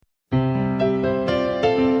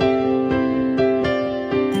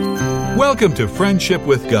Welcome to Friendship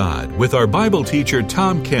with God with our Bible teacher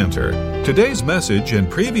Tom Cantor. Today's message and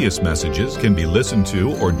previous messages can be listened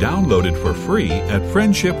to or downloaded for free at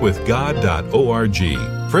friendshipwithgod.org.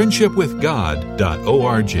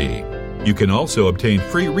 friendshipwithgod.org. You can also obtain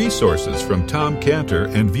free resources from Tom Cantor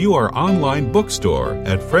and view our online bookstore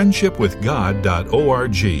at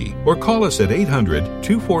friendshipwithgod.org or call us at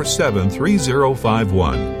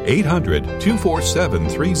 800-247-3051.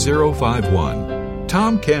 800-247-3051.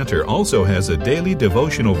 Tom Cantor also has a daily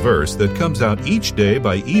devotional verse that comes out each day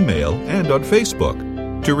by email and on Facebook.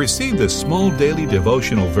 To receive this small daily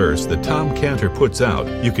devotional verse that Tom Cantor puts out,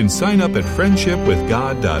 you can sign up at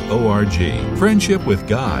friendshipwithgod.org,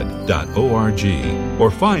 friendshipwithgod.org, or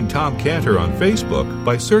find Tom Cantor on Facebook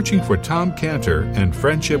by searching for Tom Cantor and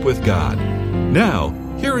Friendship with God. Now,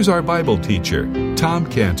 here is our Bible teacher, Tom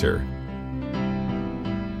Cantor.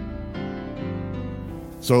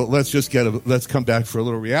 So let's come back for a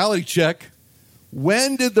little reality check.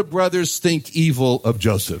 When did the brothers think evil of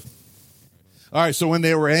Joseph? All right, so when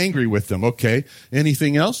they were angry with him. Okay.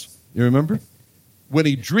 Anything else? You remember? When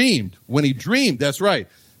he dreamed, that's right.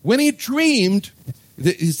 When he dreamed.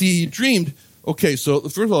 Okay, so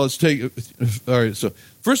first of all, let's take, all right, so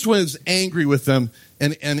first one is angry with them,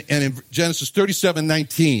 and in Genesis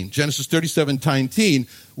 37:19,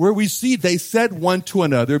 where we see they said one to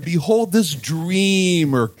another, behold, this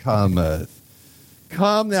dreamer cometh.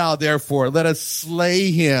 Come now, therefore, let us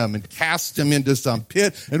slay him and cast him into some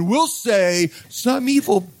pit, and we'll say, some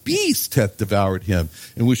evil beast hath devoured him,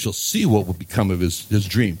 and we shall see what will become of his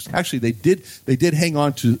dreams. Actually, they did hang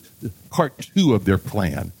on to part 2 of their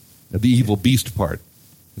plan, the evil beast part.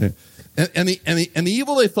 And the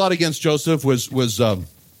evil they thought against Joseph was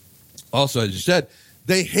also, as you said,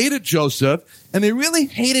 they hated Joseph, and they really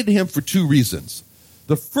hated him for 2 reasons.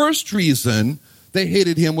 The first reason they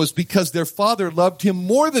hated him was because their father loved him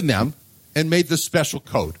more than them and made this special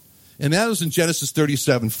code. And that was in Genesis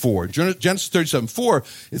 37:4. Genesis 37:4,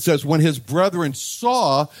 it says, when his brethren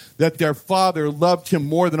saw that their father loved him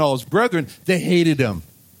more than all his brethren, they hated him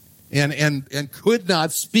and could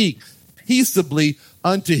not speak peaceably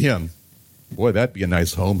unto him. Boy, that'd be a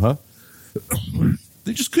nice home, huh?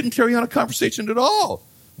 They just couldn't carry on a conversation at all.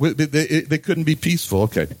 They couldn't be peaceful.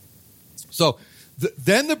 Okay. So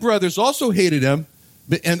then the brothers also hated him,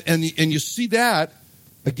 and you see that,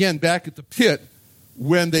 again, back at the pit,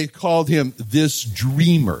 when they called him this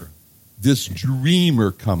dreamer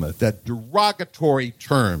cometh, that derogatory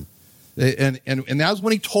term. And that was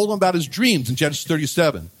when he told them about his dreams in Genesis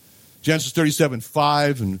 37. Genesis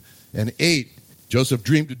 37:5 and 8, Joseph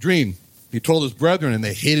dreamed a dream. He told his brethren, and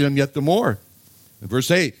they hated him yet the more. In verse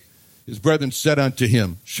 8, his brethren said unto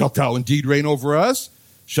him, shalt thou indeed reign over us?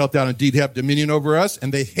 Shalt thou indeed have dominion over us?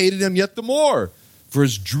 And they hated him yet the more for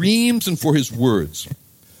his dreams and for his words.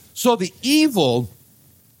 So the evil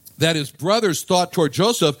that his brothers thought toward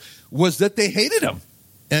Joseph was that they hated him.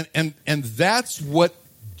 And that's what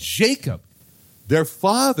Jacob, their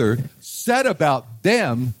father, said about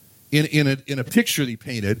them in a picture that he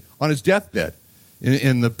painted on his deathbed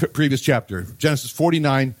in the previous chapter, Genesis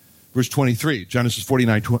 49, verse 23. Genesis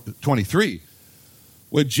 49, 23.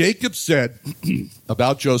 When Jacob said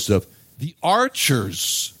about Joseph, the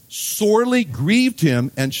archers sorely grieved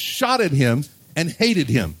him and shot at him and hated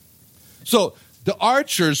him. So the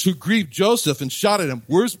archers who grieved Joseph and shot at him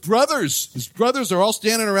were his brothers. His brothers are all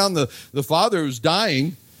standing around the father who's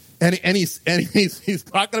dying, and he's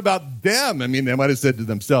talking about them. I mean, they might have said to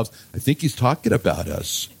themselves, I think he's talking about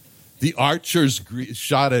us. The archers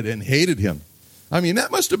shot at and hated him. I mean, that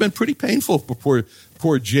must have been pretty painful for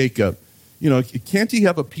poor Jacob. You know, can't he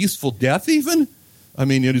have a peaceful death even? I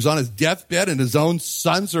mean, he's on his deathbed and his own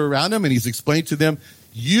sons are around him, and he's explained to them,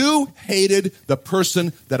 you hated the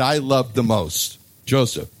person that I loved the most,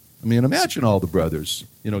 Joseph. I mean, imagine all the brothers,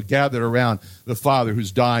 gathered around the father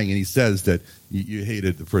who's dying, and he says that you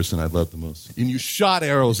hated the person I loved the most. And you shot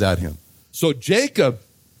arrows at him. So Jacob,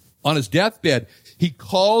 on his deathbed, he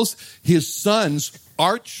calls his sons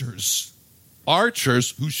archers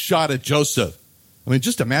who shot at Joseph. I mean,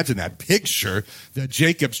 just imagine that picture that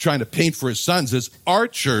Jacob's trying to paint for his sons as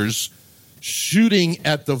archers shooting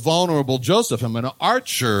at the vulnerable Joseph. I mean, an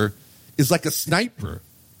archer is like a sniper.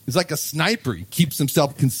 He's like a sniper. He keeps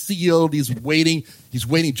himself concealed. He's waiting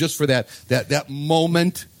just for that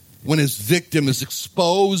moment when his victim is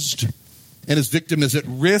exposed and his victim is at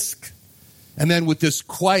risk. And then with this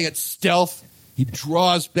quiet stealth, he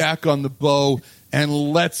draws back on the bow and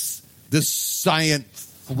lets this silent,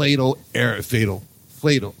 fatal,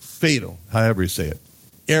 however you say it,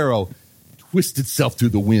 arrow twist itself through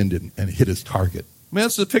the wind and hit his target. I mean,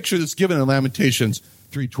 that's the picture that's given in Lamentations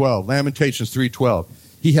 3:12. Lamentations 3:12.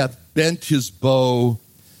 He hath bent his bow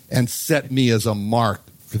and set me as a mark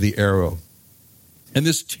for the arrow. And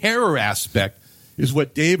this terror aspect is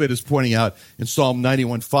what David is pointing out in Psalm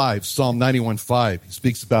 91:5. Psalm 91:5, he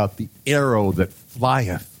speaks about the arrow that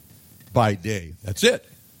flieth by day. That's it.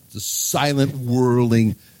 It's a silent,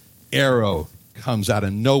 whirling arrow comes out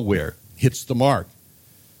of nowhere, hits the mark.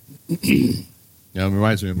 It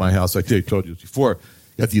reminds me of my house. I told you this before.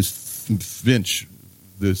 Got these finch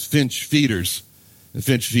feeders,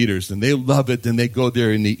 and they love it. And they go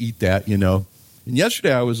there and they eat that, And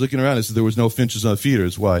yesterday I was looking around. I said there was no finches on the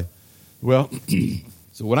feeders. Why? Well,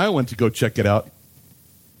 so when I went to go check it out,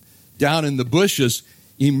 down in the bushes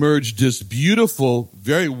emerged this beautiful,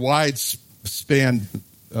 very wide-span,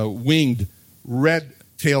 winged,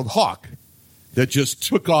 red-tailed hawk that just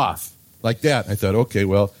took off like that. I thought, okay,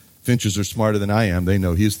 well, finches are smarter than I am. They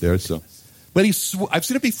know he's there. But I've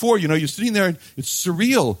seen it before. You're sitting there and it's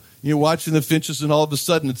surreal. You're watching the finches, and all of a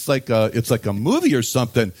sudden it's like a movie or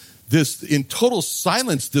something. This, in total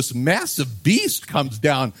silence, this massive beast comes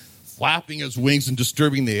down, flapping his wings and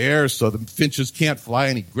disturbing the air so the finches can't fly,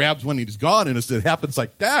 and he grabs one and he's gone, and it happens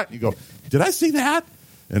like that. And you go, did I see that?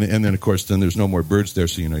 And then, of course, then there's no more birds there,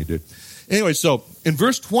 so you did. Anyway, so in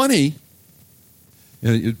verse 20,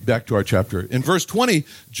 back to our chapter. In verse 20,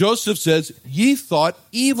 Joseph says, ye thought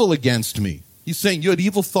evil against me. He's saying you had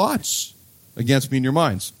evil thoughts against me in your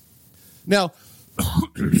minds. Now,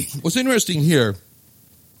 what's interesting here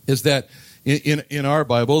is that in our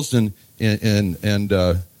Bibles, and many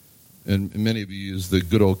of you use the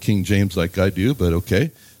good old King James like I do, but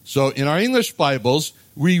okay. So in our English Bibles,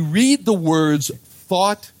 we read the words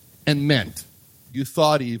thought and meant. You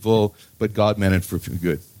thought evil, but God meant it for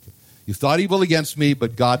good. You thought evil against me,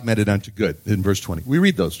 but God meant it unto good, in verse 20. We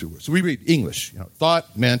read those two words. So we read English,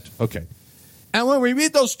 thought, meant, okay. And when we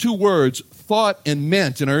read those two words, thought and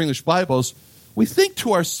meant, in our English Bibles, we think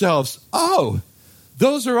to ourselves, oh,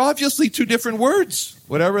 those are obviously two different words.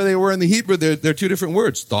 Whatever they were in the Hebrew, they're two different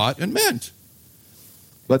words, thought and meant.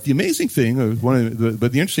 But the amazing thing,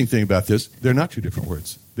 but the interesting thing about this, they're not two different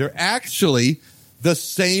words. They're actually the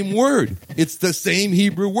same word. It's the same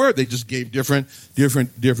Hebrew word. They just gave different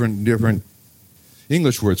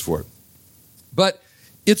English words for it. But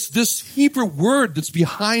it's this Hebrew word that's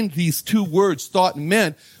behind these two words, thought and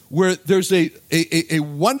meant, where there's a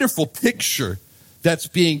wonderful picture that's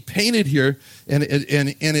being painted here, and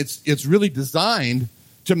it's really designed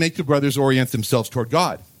to make the brothers orient themselves toward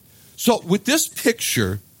God. So with this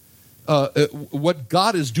picture, what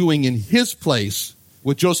God is doing in his place,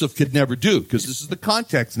 what Joseph could never do, because this is the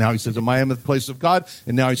context now. He says, I am in the place of God,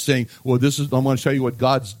 and now he's saying, well, I'm going to show you what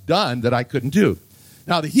God's done that I couldn't do.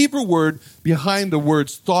 Now, the Hebrew word behind the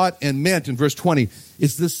words thought and meant in verse 20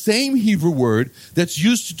 is the same Hebrew word that's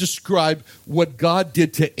used to describe what God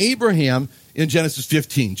did to Abraham in Genesis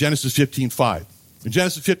 15, Genesis 15:5. In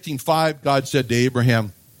Genesis 15:5, God said to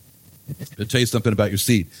Abraham, I'll tell you something about your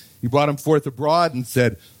seed. He brought him forth abroad and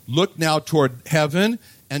said, look now toward heaven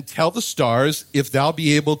and tell the stars if thou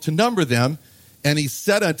be able to number them. And he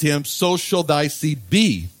said unto him, so shall thy seed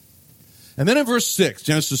be. And then in verse 6,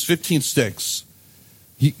 Genesis 15:6,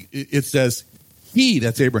 it says, he,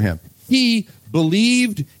 that's Abraham, he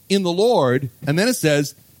believed in the Lord. And then it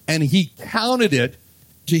says, and he counted it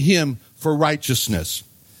to him for righteousness.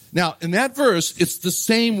 Now, in that verse, it's the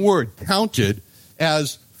same word, counted,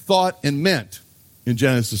 as thought and meant in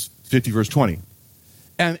Genesis 50, verse 20.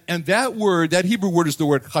 And that word, that Hebrew word is the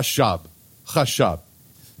word chashab. Chashab.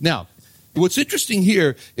 Now, what's interesting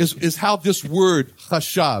here is how this word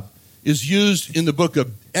chashab is used in the book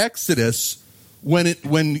of Exodus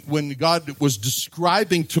when God was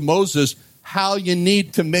describing to Moses how you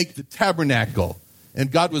need to make the tabernacle.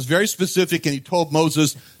 And God was very specific, and he told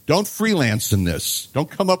Moses, don't freelance in this. Don't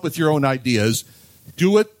come up with your own ideas.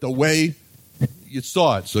 Do it the way you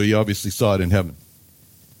saw it. So you obviously saw it in heaven.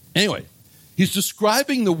 Anyway, he's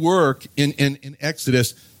describing the work in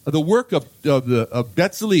Exodus, the work of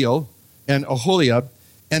Bezalel and Aholiab,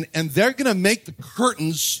 and they're going to make the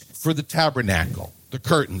curtains for the tabernacle, the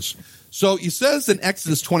curtains. So he says in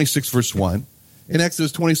Exodus 26, verse 1, in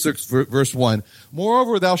Exodus 26, verse 1,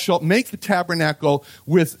 moreover, thou shalt make the tabernacle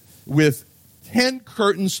with 10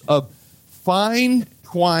 curtains of fine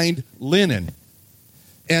twined linen,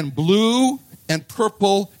 and blue and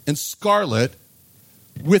purple and scarlet,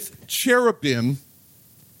 with cherubim.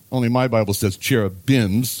 Only my Bible says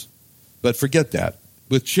cherubims, but forget that.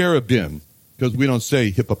 With cherubim, because we don't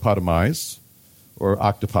say hippopotami or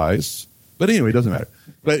octopi. But anyway, it doesn't matter.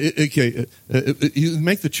 But you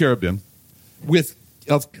make the cherubim.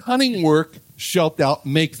 Of cunning work shalt thou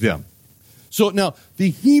make them. So now,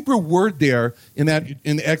 the Hebrew word there in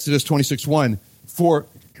Exodus 26:1 for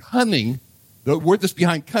cunning, the word that's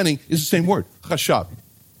behind cunning is the same word, chashab.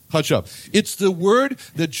 Chashab. It's the word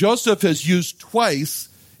that Joseph has used twice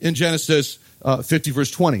in Genesis 50,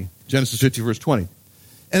 verse 20. Genesis 50, verse 20.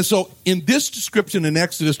 And so in this description in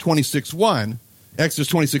Exodus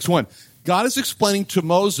 26:1, God is explaining to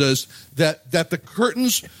Moses that the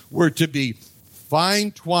curtains were to be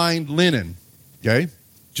fine twined linen, okay?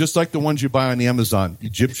 Just like the ones you buy on Amazon,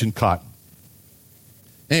 Egyptian cotton.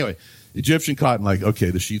 Anyway, Egyptian cotton, like, okay,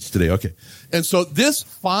 the sheets today, okay. And so this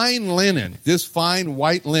fine linen, this fine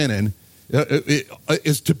white linen,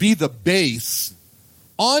 is to be the base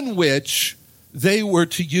on which they were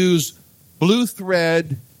to use blue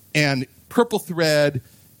thread and purple thread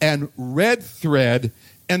and red thread,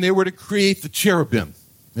 and they were to create the cherubim,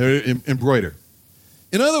 embroider.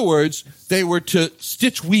 In other words, they were to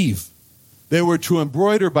stitch weave. They were to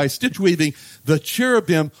embroider by stitch weaving the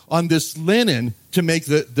cherubim on this linen to make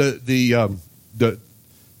the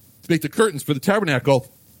curtains for the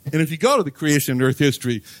tabernacle. And if you go to the Creation and Earth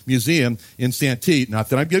History Museum in Santee, not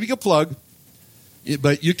that I'm giving a plug,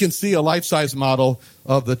 but you can see a life-size model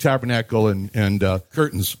of the tabernacle and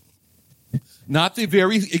curtains. Not the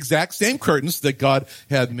very exact same curtains that God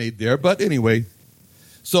had made there, but anyway.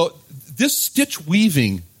 So this stitch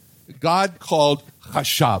weaving, God called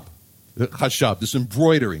chashab, this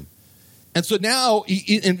embroidering. And so now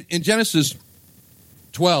in Genesis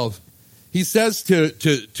 12, he says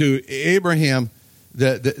to Abraham,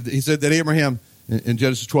 he said that Abraham, in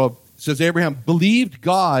Genesis 12, says Abraham believed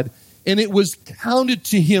God and it was counted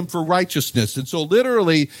to him for righteousness. And so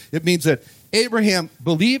literally it means that Abraham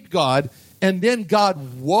believed God and then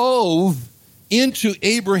God wove into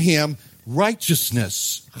Abraham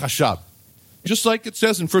righteousness, chashab. Just like it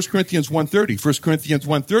says in 1 Corinthians 1:30. 1 Corinthians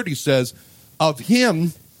 1:30 says, of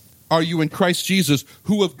him are you in Christ Jesus,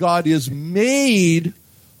 who of God is made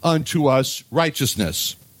unto us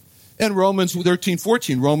righteousness. And Romans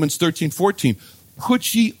 13:14,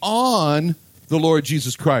 put ye on the Lord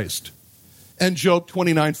Jesus Christ. And Job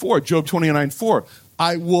 29:4,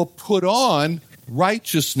 I will put on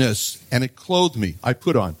righteousness and it clothed me. I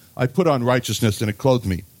put on righteousness and it clothed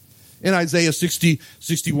me. In Isaiah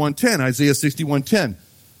 61:10,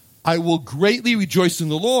 I will greatly rejoice in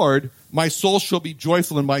the Lord. My soul shall be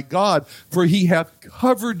joyful in my God, for he hath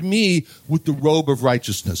covered me with the robe of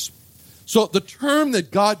righteousness. So the term that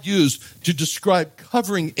God used to describe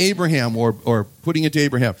covering Abraham or putting into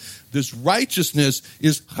Abraham, this righteousness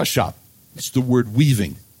is chashab. It's the word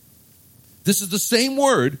weaving. This is the same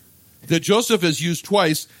word that Joseph has used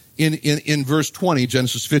twice in verse 20,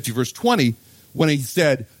 Genesis 50, verse 20, when he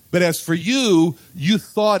said, but as for you, you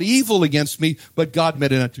thought evil against me, but God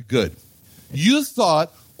meant it unto good. You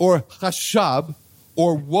thought, or chashab,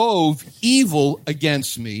 or wove evil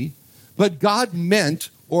against me, but God meant,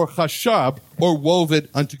 or chashab, or wove it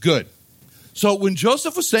unto good. So when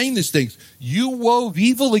Joseph was saying these things, you wove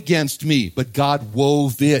evil against me, but God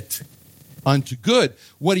wove it unto good.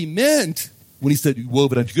 What he meant when he said you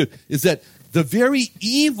wove it unto good is that the very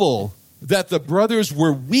evil that the brothers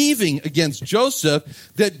were weaving against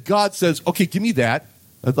Joseph, that God says, okay, give me that.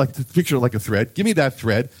 I'd like to picture it like a thread. Give me that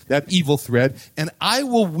thread, that evil thread, and I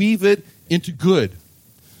will weave it into good.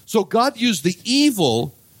 So God used the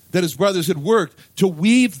evil that his brothers had worked to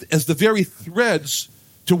weave as the very threads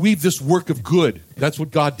to weave this work of good. That's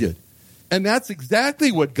what God did. And that's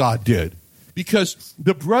exactly what God did. Because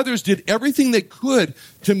the brothers did everything they could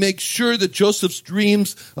to make sure that Joseph's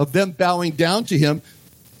dreams of them bowing down to him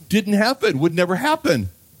didn't happen, would never happen,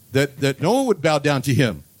 that no one would bow down to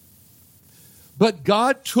him. But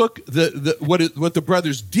God took what the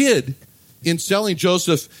brothers did in selling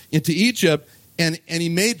Joseph into Egypt, and he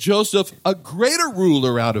made Joseph a greater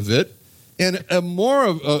ruler out of it, and a more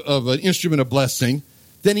of an instrument of blessing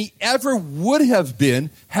than he ever would have been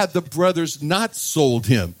had the brothers not sold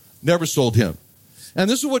him, never sold him. And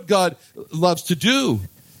this is what God loves to do.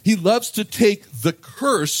 He loves to take the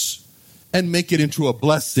curse and make it into a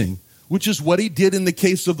blessing, which is what he did in the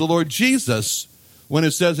case of the Lord Jesus when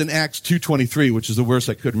it says in Acts 2:23, which is a verse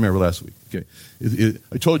I couldn't remember last week. Okay,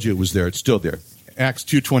 I told you it was there. It's still there. Acts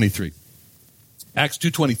 2:23. Acts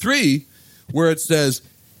 2:23, where it says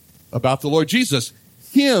about the Lord Jesus,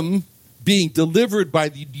 him being delivered by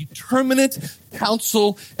the determinate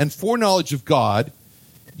counsel and foreknowledge of God,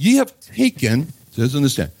 ye have taken, it says in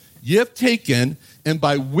this time, ye have taken and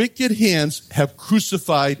by wicked hands have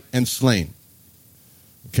crucified and slain.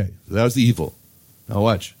 Okay, so that was the evil. Now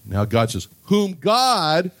watch. Now God says, whom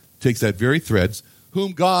God, takes that very threads,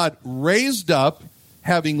 whom God raised up,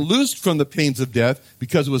 having loosed from the pains of death,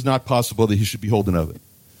 because it was not possible that he should be holden of it.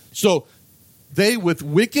 So they, with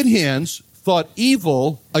wicked hands, thought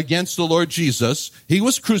evil against the Lord Jesus. He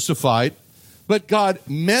was crucified, but God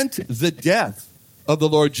meant the death of the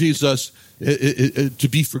Lord Jesus to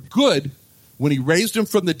be for good when he raised him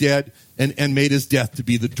from the dead and made his death to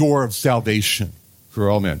be the door of salvation for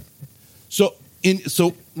all men. So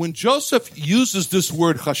when Joseph uses this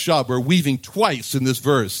word chashab, or weaving, twice in this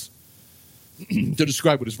verse to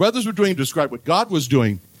describe what his brothers were doing, to describe what God was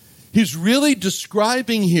doing, he's really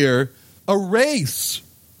describing here a race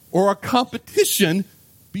or a competition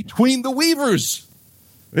between the weavers.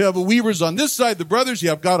 We have the weavers on this side, the brothers. You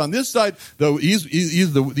have God on this side.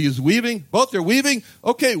 He's weaving. Both are weaving.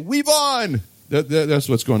 Okay, weave on. That's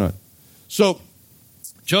what's going on. So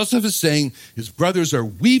Joseph is saying his brothers are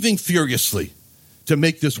weaving furiously to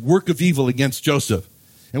make this work of evil against Joseph.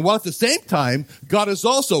 And while at the same time, God is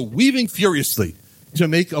also weaving furiously to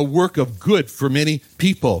make a work of good for many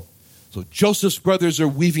people. So Joseph's brothers are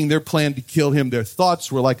weaving their plan to kill him. Their thoughts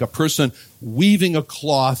were like a person weaving a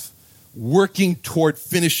cloth, working toward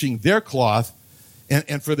finishing their cloth.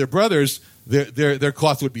 And for their brothers, their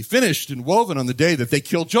cloth would be finished and woven on the day that they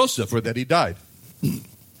killed Joseph or that he died.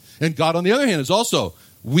 And God, on the other hand, is also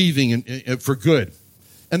weaving for good.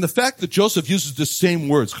 And the fact that Joseph uses the same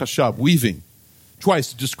words, chashab, weaving,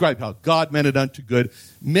 twice to describe how God meant it unto good,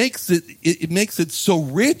 makes it so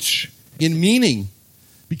rich in meaning.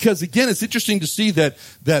 Because again, it's interesting to see that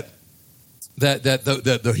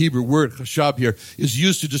the Hebrew word chashab here is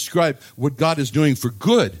used to describe what God is doing for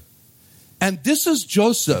good. And this is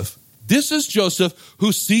Joseph. This is Joseph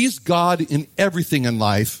who sees God in everything in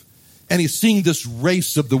life, and he's seeing this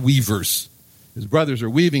race of the weavers. His brothers are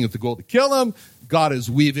weaving with the goal to kill him. God is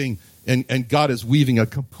weaving, and God is weaving a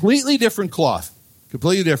completely different cloth.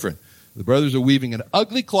 Completely different. The brothers are weaving an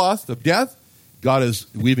ugly cloth of death. God is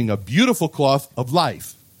weaving a beautiful cloth of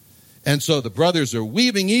life. And so the brothers are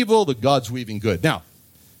weaving evil, the God's weaving good. Now,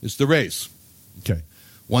 it's the race. Okay.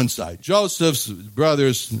 One side, Joseph's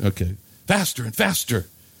brothers, okay, faster and faster.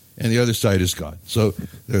 And the other side is God. So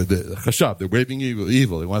they're the chashab, they're weaving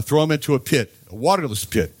evil. They want to throw him into a pit, a waterless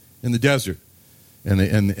pit in the desert. And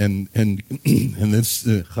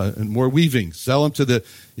more weaving. Sell him to the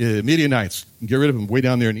Midianites. Get rid of him way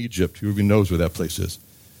down there in Egypt. Who even knows where that place is?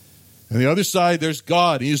 And the other side, there's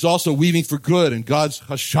God. He's also weaving for good. And God's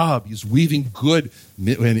chashab. He's weaving good.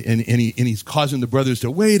 And he's causing the brothers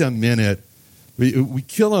to, wait a minute. We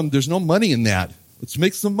kill him. There's no money in that. Let's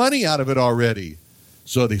make some money out of it already.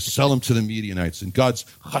 So they sell him to the Midianites. And God's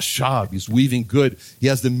chashab. He's weaving good. He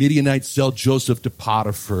has the Midianites sell Joseph to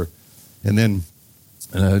Potiphar. And then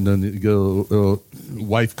you get a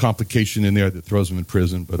wife complication in there that throws him in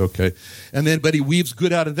prison, but okay. But he weaves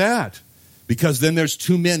good out of that. Because then there's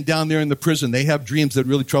two men down there in the prison. They have dreams that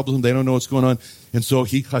really trouble them. They don't know what's going on. And so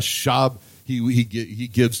he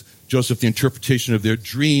gives Joseph the interpretation of their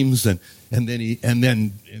dreams. And then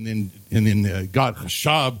God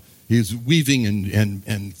chashab, he's weaving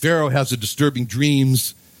and Pharaoh has a disturbing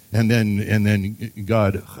dreams. And then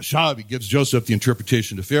God chashab, he gives Joseph the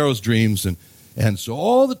interpretation of Pharaoh's dreams. And so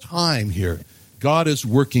all the time here, God is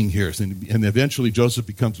working here. And eventually Joseph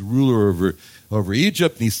becomes ruler over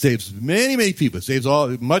Egypt, and he saves many, many people. He saves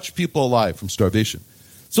much people alive from starvation.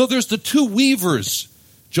 So there's the two weavers.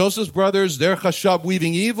 Joseph's brothers, they're chashab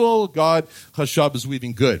weaving evil. God, chashab is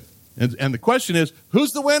weaving good. And the question is,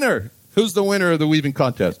 who's the winner? Who's the winner of the weaving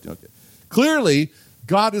contest? Okay. Clearly,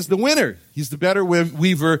 God is the winner. He's the better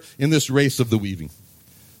weaver in this race of the weaving.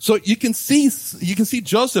 So you can see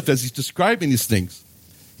Joseph as he's describing these things.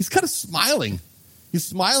 He's kind of smiling. He's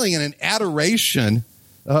smiling in an adoration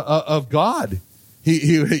of God.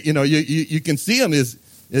 You can see him as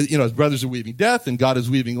his brothers are weaving death and God is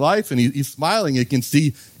weaving life, and he's smiling. You can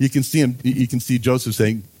see him. You can see Joseph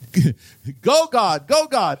saying, "Go God,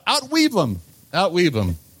 outweave them, outweave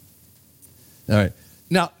them." All right.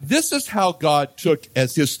 Now this is how God took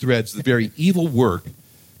as his threads the very evil work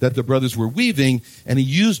that the brothers were weaving, and he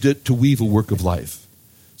used it to weave a work of life.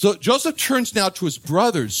 So Joseph turns now to his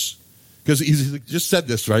brothers, because he just said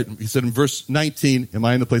this, right? He said in verse 19, am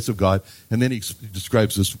I in the place of God? And then he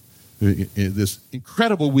describes this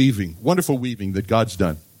incredible weaving, wonderful weaving that God's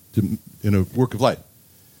done in a work of life.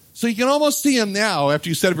 So you can almost see him now, after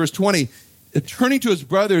you said in verse 20, turning to his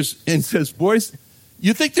brothers and says, boys,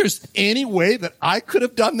 you think there's any way that I could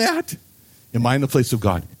have done that? Am I in the place of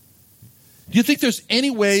God? Do you think there's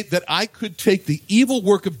any way that I could take the evil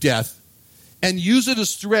work of death and use it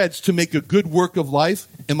as threads to make a good work of life?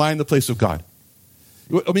 Am I in the place of God?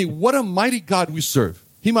 I mean, what a mighty God we serve.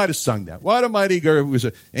 He might have sung that. What a mighty God we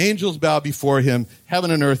serve. Angels bow before him.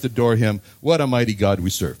 Heaven and earth adore him. What a mighty God we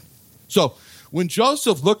serve. So when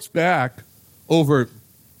Joseph looks back over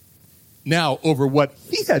what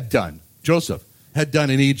he had done Joseph had done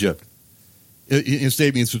in Egypt in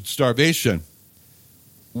saving us from starvation.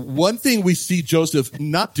 One thing we see Joseph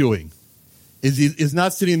not doing is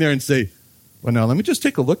not sitting there and say, well, now let me just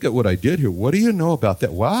take a look at what I did here. What do you know about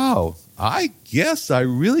that? Wow, I guess I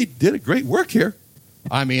really did a great work here.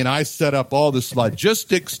 I mean, I set up all this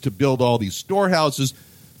logistics to build all these storehouses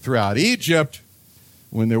throughout Egypt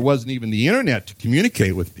when there wasn't even the internet to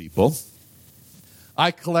communicate with people.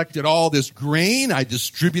 I collected all this grain. I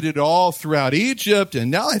distributed it all throughout Egypt.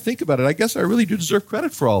 And now I think about it, I guess I really do deserve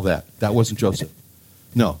credit for all that. That wasn't Joseph.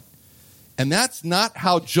 No. And that's not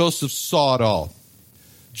how Joseph saw it all.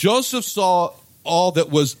 Joseph saw all that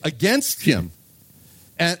was against him,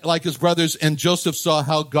 and like his brothers, and Joseph saw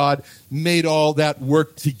how God made all that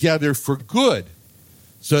work together for good,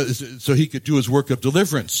 so he could do his work of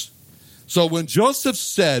deliverance. So when Joseph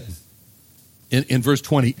said in verse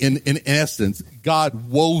 20, in essence, God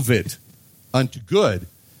wove it unto good,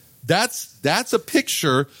 that's a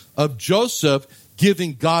picture of Joseph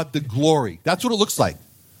giving God the glory. That's what it looks like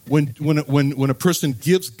when a person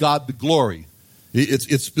gives God the glory.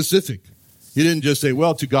 It's specific. He didn't just say,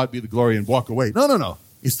 well, to God be the glory and walk away. No.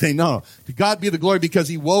 He's saying, no. To God be the glory because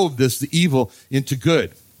he wove the evil into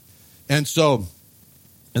good. And so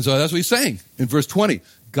that's what he's saying in verse 20.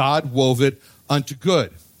 God wove it unto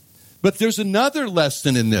good. But there's another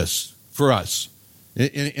lesson in this for us. And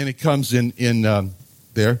it comes in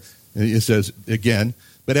there. And it says again,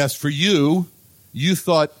 but as for you, you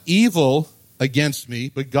thought evil against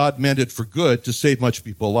me, but God meant it for good to save much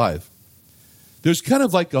people alive. There's kind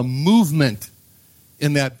of like a movement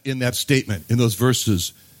in that statement, in those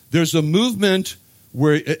verses. There's a movement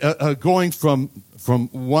where going from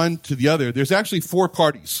one to the other. There's actually four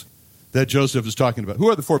parties that Joseph is talking about. Who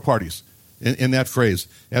are the four parties in that phrase?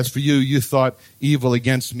 As for you, you thought evil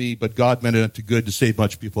against me, but God meant it unto good to save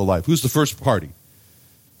much people alive. Who's the first party?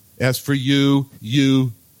 As for you,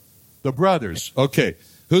 the brothers. Okay.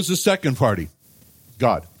 Who's the second party?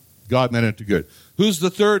 God. God meant it unto good. Who's the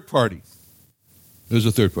third party? Who's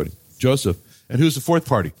the third party? Joseph. And who's the fourth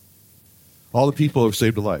party? All the people who are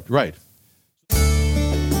saved alive. Right.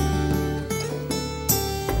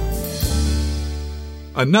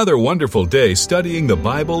 Another wonderful day studying the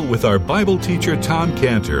Bible with our Bible teacher Tom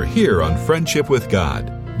Cantor here on Friendship with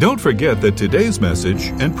God. Don't forget that today's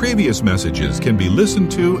message and previous messages can be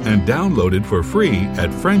listened to and downloaded for free at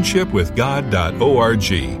friendshipwithgod.org.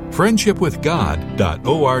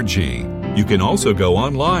 friendshipwithgod.org. You can also go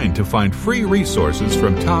online to find free resources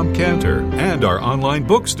from Tom Cantor and our online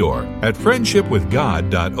bookstore at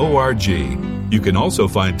friendshipwithgod.org. You can also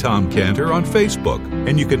find Tom Cantor on Facebook,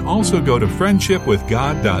 and you can also go to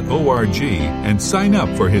friendshipwithgod.org and sign up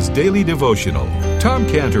for his daily devotional. Tom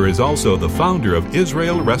Cantor is also the founder of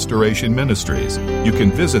Israel Restoration Ministries. You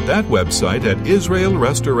can visit that website at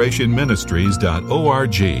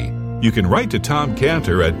israelrestorationministries.org. You can write to Tom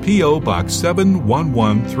Cantor at P.O. Box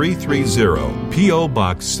 711330, P.O.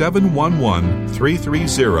 Box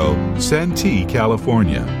 711330, Santee,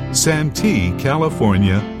 California. Santee,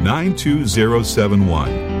 California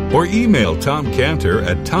 92071. Or email Tom Cantor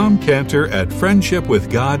at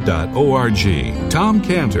tomcantor@friendshipwithgod.org. Tom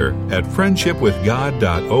Cantor at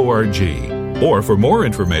friendshipwithgod.org. Or for more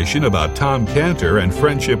information about Tom Cantor and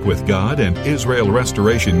Friendship with God and Israel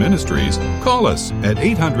Restoration Ministries, call us at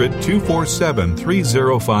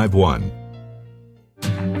 800-247-3051.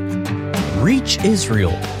 Reach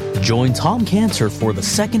Israel. Join Tom Cantor for the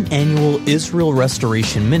second annual Israel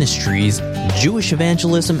Restoration Ministries Jewish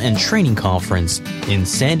Evangelism and Training Conference in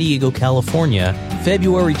San Diego, California,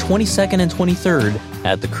 February 22nd and 23rd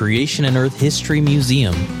at the Creation and Earth History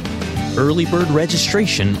Museum. Early bird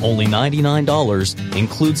registration, only $99,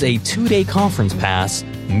 includes a 2-day conference pass,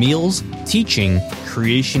 meals, teaching,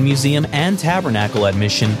 Creation Museum and Tabernacle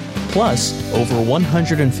admission, plus over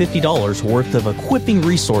 $150 worth of equipping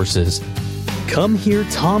resources. Come hear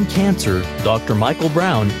Tom Cantor, Dr. Michael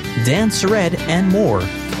Brown, Dan Sered, and more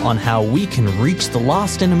on how we can reach the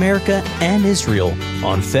lost in America and Israel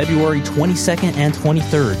on February 22nd and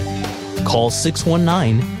 23rd. Call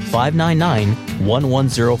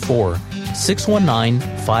 619-599-1104,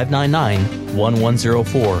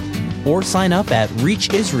 619-599-1104, or sign up at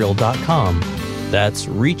reachisrael.com. That's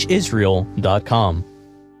reachisrael.com.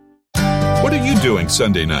 What are you doing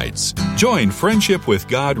Sunday nights? Join Friendship with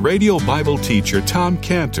God radio Bible teacher Tom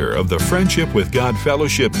Cantor of the Friendship with God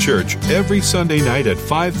Fellowship Church every Sunday night at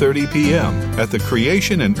 5:30 p.m. at the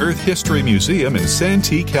Creation and Earth History Museum in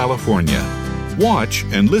Santee, California. Watch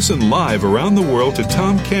and listen live around the world to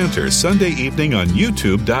Tom Cantor Sunday evening on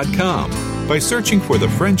YouTube.com by searching for the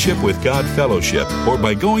Friendship with God Fellowship or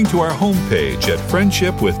by going to our homepage at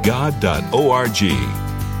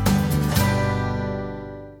friendshipwithgod.org.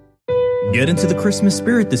 Get into the Christmas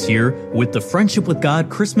spirit this year with the Friendship with God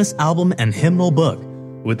Christmas album and hymnal book.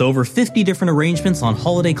 With over 50 different arrangements on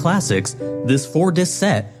holiday classics, this 4-disc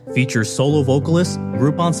set features solo vocalists,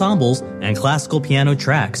 group ensembles, and classical piano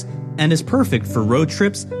tracks, and is perfect for road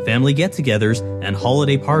trips, family get-togethers, and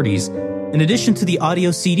holiday parties. In addition to the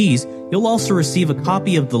audio CDs, you'll also receive a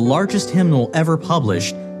copy of the largest hymnal ever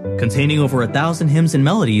published. Containing over 1,000 hymns and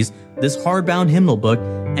melodies, this hardbound hymnal book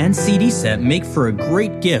and CD set make for a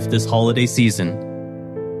great gift this holiday season.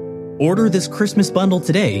 Order this Christmas bundle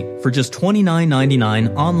today for just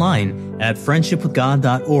 $29.99 online at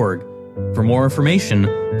friendshipwithgod.org. For more information,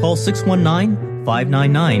 call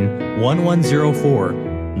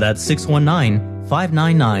 619-599-1104. That's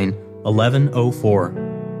 619-599-1104.